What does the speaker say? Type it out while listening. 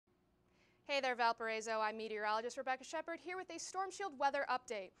Hey there, Valparaiso. I'm meteorologist Rebecca Sheperd here with a Storm Shield weather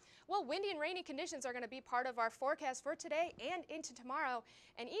update. Well, windy and rainy conditions are going to be part of our forecast for today and into tomorrow.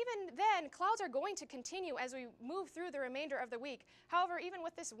 And even then, clouds are going to continue as we move through the remainder of the week. However, even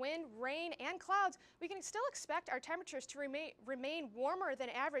with this wind, rain, and clouds, we can still expect our temperatures to remain warmer than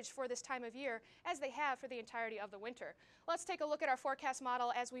average for this time of year, as they have for the entirety of the winter. Let's take a look at our forecast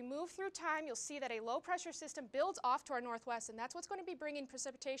model. As we move through time, you'll see that a low pressure system builds off to our northwest, and that's what's going to be bringing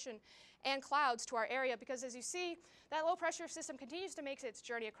precipitation and clouds to our area, because as you see, that low pressure system continues to make its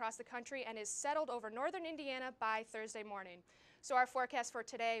journey across the country and is settled over northern Indiana by Thursday morning. So our forecast for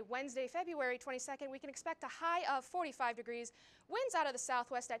today, Wednesday, February 22nd, we can expect a high of 45 degrees, winds out of the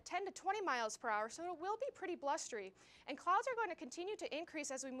southwest at 10 to 20 miles per hour, so it will be pretty blustery. And clouds are going to continue to increase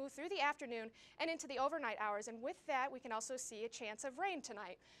as we move through the afternoon and into the overnight hours. And with that, we can also see a chance of rain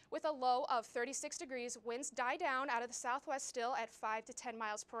tonight. With a low of 36 degrees, winds die down out of the southwest still at 5 to 10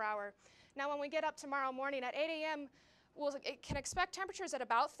 miles per hour. Now, when we get up tomorrow morning at 8 a.m., can expect temperatures at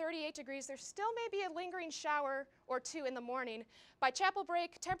about 38 degrees. There still may be a lingering shower or two in the morning. By chapel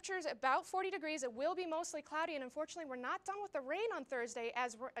break, temperatures about 40 degrees. It will be mostly cloudy, and unfortunately, we're not done with the rain on Thursday,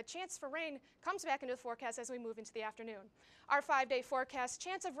 as a chance for rain comes back into the forecast as we move into the afternoon. Our 5-day forecast,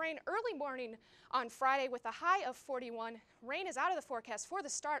 chance of rain early morning on Friday with a high of 41. Rain is out of the forecast for the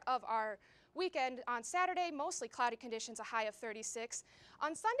start of our weekend. On Saturday, mostly cloudy conditions, a high of 36.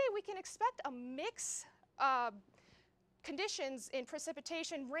 On Sunday, we can expect a mix conditions in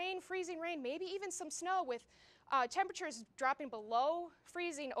precipitation, rain, freezing rain, maybe even some snow, with temperatures dropping below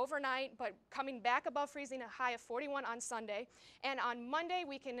freezing overnight but coming back above freezing, a high of 41 on Sunday. And on Monday,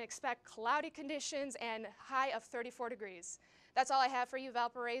 we can expect cloudy conditions and high of 34 degrees. That's all I have for you,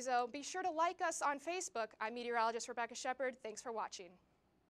 Valparaiso. Be sure to like us on Facebook. I'm meteorologist Rebecca Sheperd. Thanks for watching.